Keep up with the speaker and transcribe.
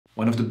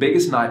One of the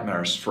biggest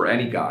nightmares for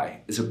any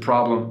guy is a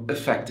problem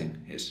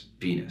affecting his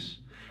penis.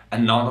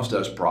 And none of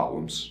those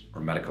problems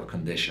or medical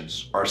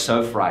conditions are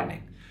so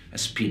frightening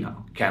as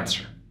penile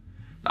cancer.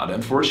 Now, the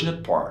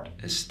unfortunate part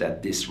is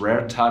that this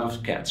rare type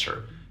of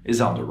cancer is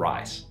on the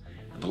rise.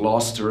 In the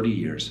last 30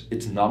 years,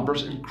 its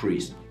numbers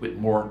increased with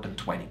more than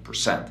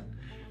 20%.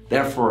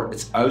 Therefore,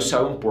 it's oh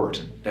so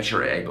important that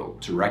you're able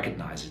to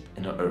recognize it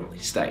in an early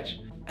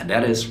stage. And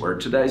that is where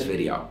today's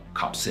video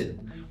comes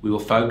in. We will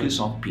focus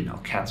on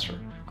penile cancer.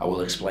 I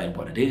will explain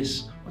what it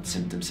is, what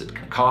symptoms it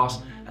can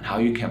cause, and how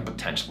you can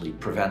potentially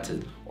prevent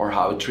it, or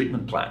how a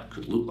treatment plan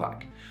could look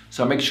like.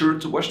 So make sure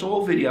to watch the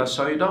whole video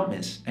so you don't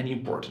miss any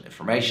important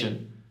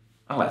information.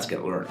 And let's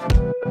get learning.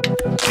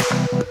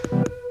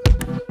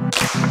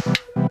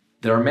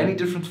 There are many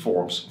different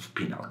forms of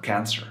penile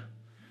cancer.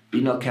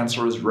 Penile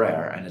cancer is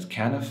rare and it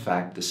can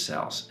affect the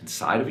cells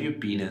inside of your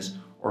penis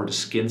or the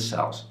skin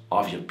cells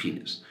of your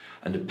penis.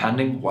 And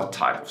depending what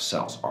type of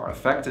cells are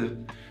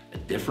affected, a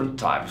different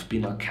type of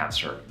penile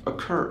cancer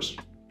occurs.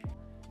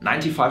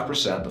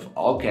 95% of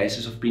all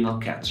cases of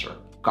penile cancer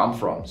come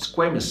from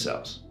squamous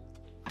cells.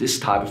 This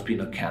type of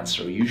penile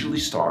cancer usually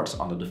starts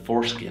under the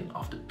foreskin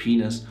of the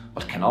penis,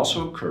 but can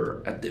also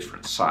occur at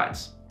different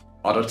sites.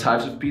 Other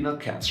types of penile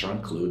cancer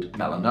include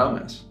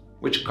melanomas,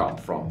 which come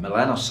from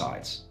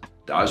melanocytes.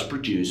 Those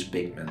produce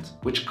pigment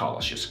which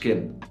colors your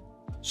skin.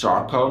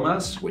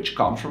 Sarcomas, which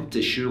come from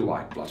tissue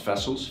like blood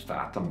vessels,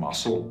 fat and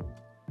muscle.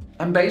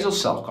 And basal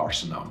cell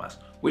carcinomas,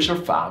 which are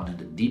found in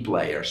the deep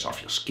layers of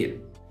your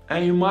skin.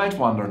 And you might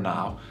wonder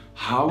now,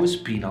 how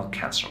is penile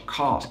cancer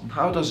caused and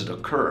how does it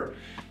occur?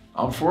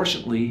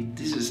 Unfortunately,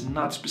 this is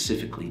not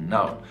specifically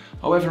known.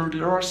 However,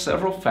 there are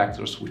several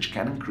factors which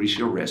can increase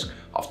your risk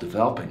of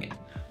developing it.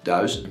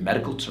 Those, in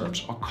medical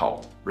terms, are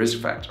called risk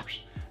factors.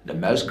 The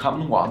most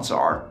common ones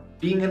are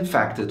being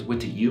infected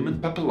with the human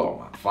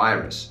papilloma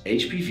virus,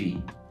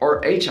 HPV,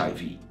 or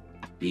HIV,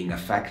 being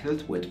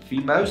affected with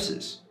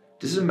phimosis.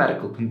 This is a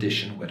medical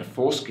condition where the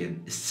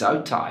foreskin is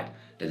so tight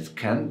that it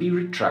can be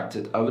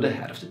retracted over the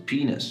head of the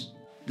penis.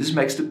 This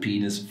makes the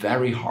penis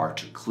very hard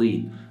to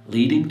clean,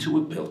 leading to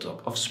a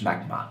buildup of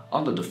smegma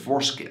under the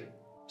foreskin.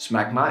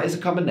 Smegma is a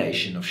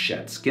combination of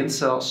shed skin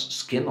cells,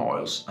 skin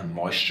oils, and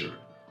moisture.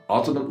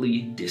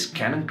 Ultimately, this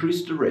can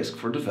increase the risk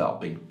for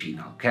developing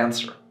penile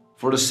cancer.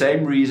 For the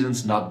same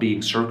reasons, not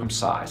being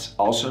circumcised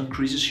also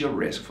increases your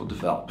risk for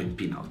developing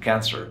penile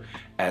cancer,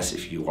 as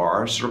if you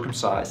are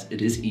circumcised,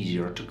 it is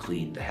easier to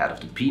clean the head of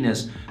the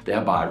penis,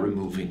 thereby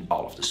removing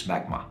all of the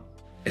smegma.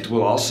 It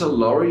will also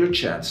lower your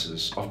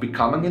chances of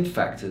becoming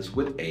infected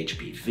with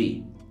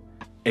HPV.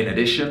 In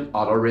addition,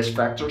 other risk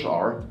factors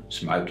are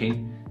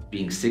smoking,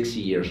 being 60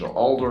 years or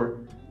older,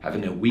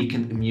 having a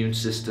weakened immune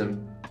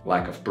system,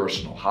 lack of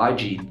personal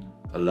hygiene,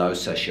 a low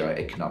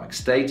socioeconomic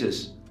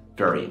status,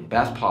 varying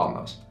bath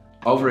partners,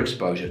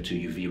 overexposure to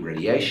UV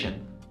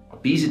radiation,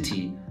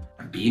 obesity,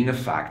 and being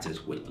affected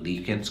with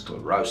lichen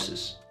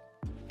sclerosis.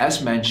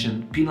 As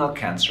mentioned, penile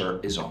cancer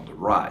is on the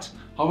rise.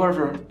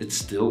 However, it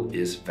still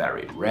is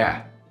very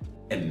rare.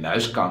 In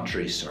most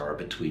countries, there are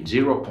between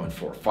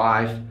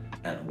 0.45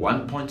 and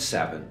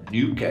 1.7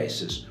 new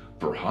cases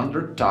per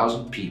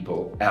 100,000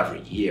 people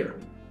every year.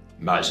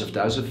 Most of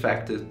those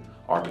affected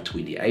are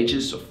between the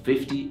ages of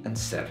 50 and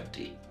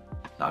 70.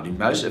 Now, the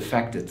most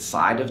affected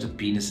side of the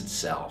penis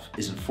itself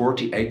is in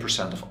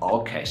 48% of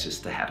all cases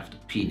the head of the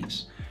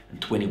penis. In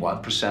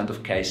 21%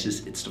 of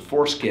cases it's the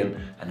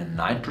foreskin, and in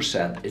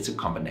 9% it's a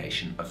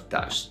combination of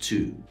those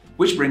two.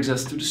 Which brings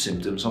us to the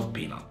symptoms of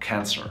penile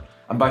cancer.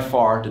 And by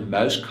far the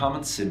most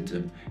common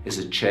symptom is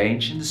a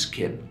change in the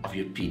skin of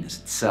your penis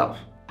itself.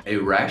 A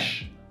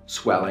rash,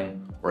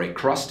 swelling, or a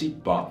crusty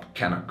bump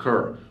can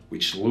occur,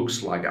 which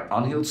looks like an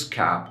unhealed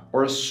scab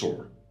or a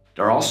sore.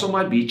 There also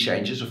might be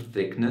changes of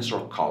thickness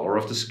or color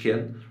of the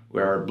skin,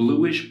 where a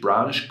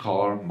bluish-brownish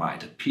color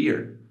might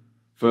appear.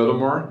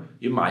 Furthermore,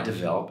 you might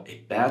develop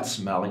a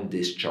bad-smelling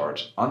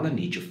discharge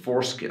underneath your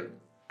foreskin,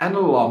 and a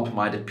lump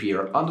might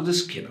appear under the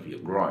skin of your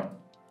groin.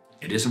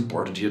 It is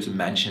important here to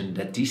mention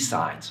that these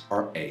signs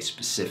are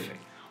aspecific,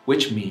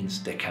 which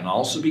means they can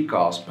also be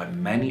caused by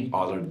many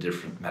other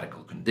different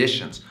medical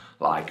conditions,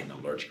 like an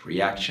allergic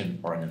reaction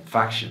or an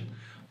infection.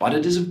 But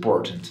it is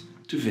important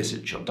to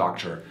visit your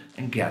doctor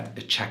and get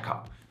a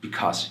checkup,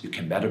 because you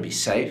can better be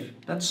safe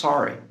than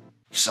sorry.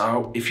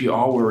 So, if you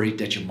are worried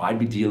that you might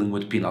be dealing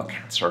with penile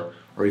cancer,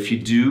 or if you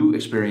do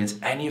experience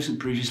any of the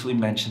previously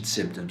mentioned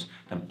symptoms,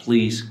 then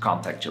please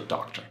contact your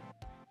doctor.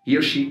 He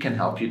or she can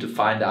help you to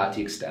find out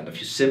the extent of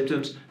your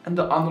symptoms and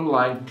the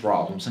underlying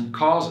problems and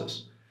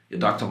causes. Your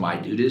doctor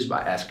might do this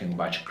by asking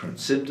about your current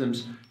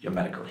symptoms, your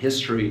medical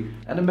history,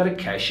 and the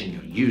medication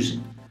you're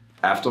using.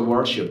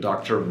 Afterwards, your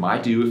doctor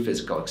might do a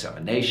physical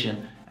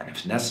examination, and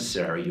if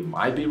necessary, you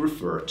might be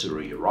referred to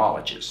a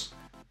urologist.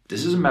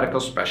 This is a medical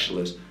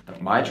specialist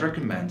that might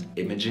recommend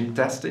imaging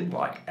testing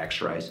like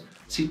X-rays,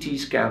 CT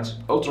scans,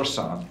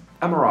 ultrasound,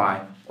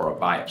 MRI, or a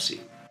biopsy.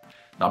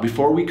 Now,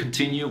 before we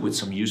continue with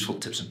some useful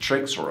tips and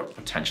tricks or a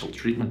potential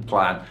treatment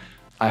plan,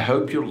 I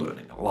hope you're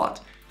learning a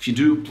lot. If you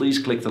do, please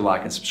click the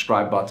like and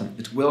subscribe button.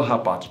 It will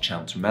help out the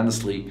channel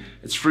tremendously.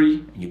 It's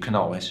free and you can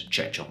always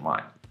change your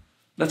mind.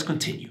 Let's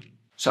continue.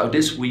 So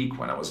this week,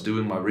 when I was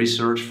doing my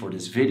research for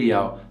this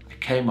video, I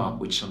came up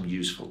with some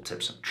useful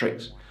tips and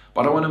tricks.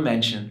 But I want to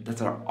mention that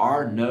there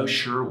are no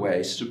sure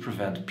ways to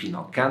prevent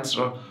penile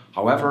cancer.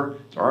 However,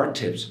 there are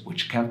tips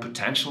which can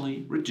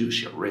potentially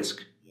reduce your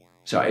risk.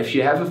 So if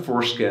you have a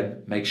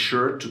foreskin, make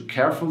sure to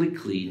carefully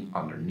clean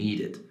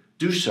underneath it.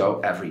 Do so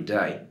every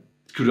day.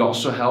 It could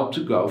also help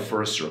to go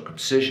for a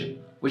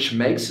circumcision, which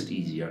makes it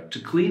easier to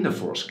clean the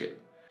foreskin.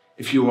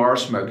 If you are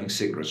smoking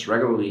cigarettes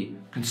regularly,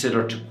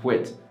 consider to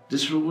quit.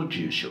 This will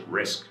reduce your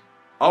risk.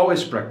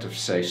 Always practice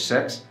safe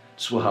sex.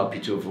 This will help you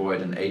to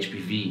avoid an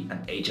HPV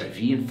and HIV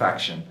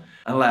infection.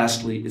 And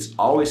lastly, it's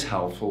always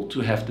helpful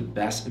to have the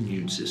best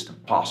immune system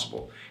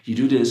possible. You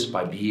do this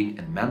by being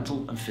in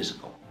mental and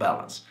physical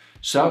balance.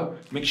 So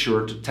make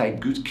sure to take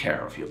good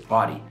care of your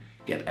body.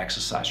 Get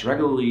exercise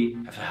regularly,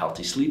 have a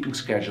healthy sleeping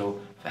schedule,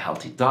 have a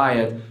healthy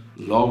diet,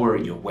 lower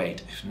your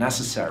weight if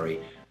necessary,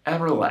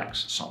 and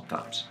relax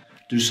sometimes.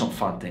 Do some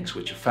fun things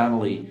with your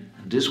family,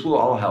 and this will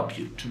all help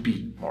you to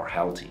be more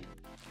healthy.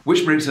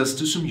 Which brings us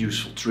to some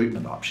useful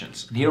treatment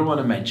options. And here I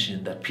want to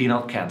mention that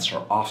penile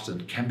cancer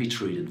often can be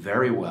treated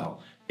very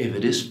well if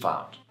it is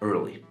found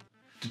early.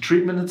 The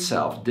treatment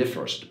itself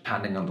differs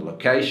depending on the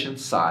location,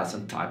 size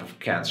and type of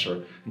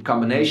cancer, in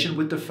combination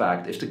with the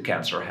fact if the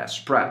cancer has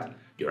spread,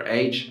 your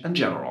age and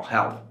general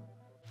health.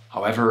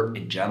 However,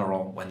 in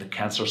general, when the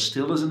cancer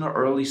still is in an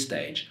early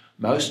stage,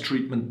 most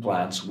treatment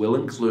plans will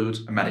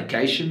include a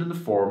medication in the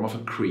form of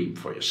a cream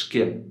for your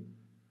skin.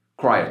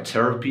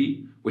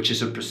 Cryotherapy, which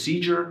is a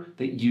procedure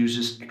that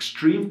uses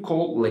extreme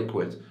cold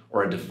liquid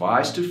or a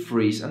device to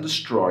freeze and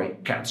destroy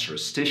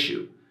cancerous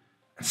tissue.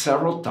 And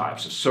several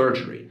types of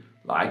surgery,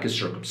 like a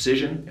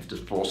circumcision if the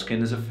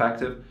foreskin is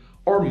affected,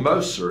 or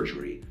Mohs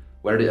surgery,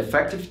 where the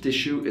affected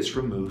tissue is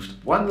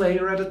removed one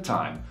layer at a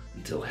time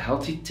until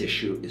healthy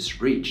tissue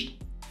is reached.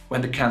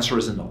 When the cancer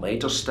is in a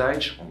later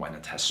stage or when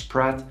it has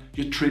spread,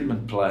 your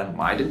treatment plan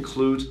might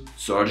include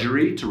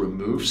surgery to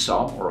remove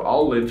some or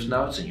all lymph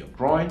nodes in your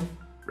groin,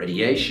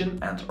 radiation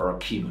and/or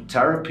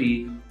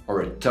chemotherapy,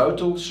 or a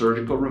total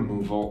surgical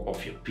removal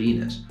of your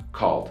penis,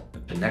 called a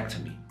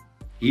penectomy.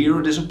 Here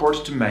it is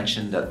important to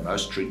mention that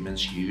most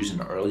treatments used in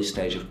the early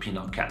stage of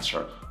penile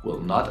cancer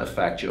will not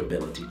affect your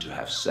ability to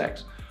have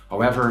sex.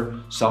 However,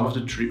 some of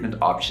the treatment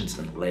options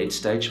in late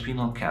stage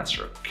penile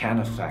cancer can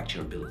affect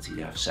your ability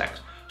to have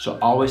sex, so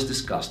always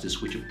discuss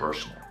this with your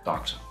personal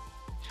doctor.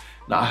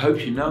 Now I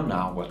hope you know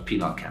now what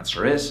penile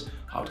cancer is,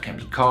 how it can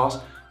be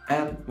caused,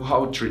 and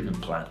how a treatment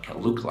plan can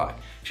look like.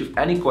 If you have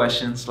any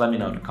questions, let me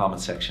know in the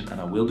comment section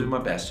and I will do my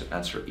best to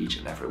answer each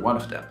and every one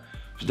of them.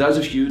 For those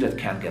of you that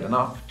can't get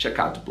enough, check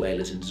out the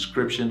playlist in the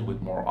description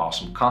with more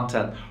awesome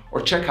content,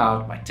 or check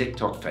out my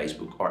TikTok,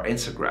 Facebook or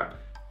Instagram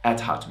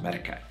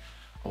 @HowToMedicate.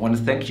 I want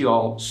to thank you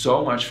all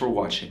so much for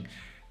watching.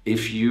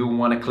 If you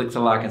want to click the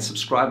like and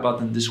subscribe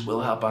button, this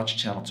will help out your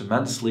channel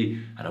tremendously,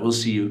 and I will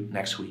see you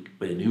next week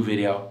with a new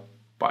video.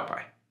 Bye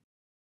bye.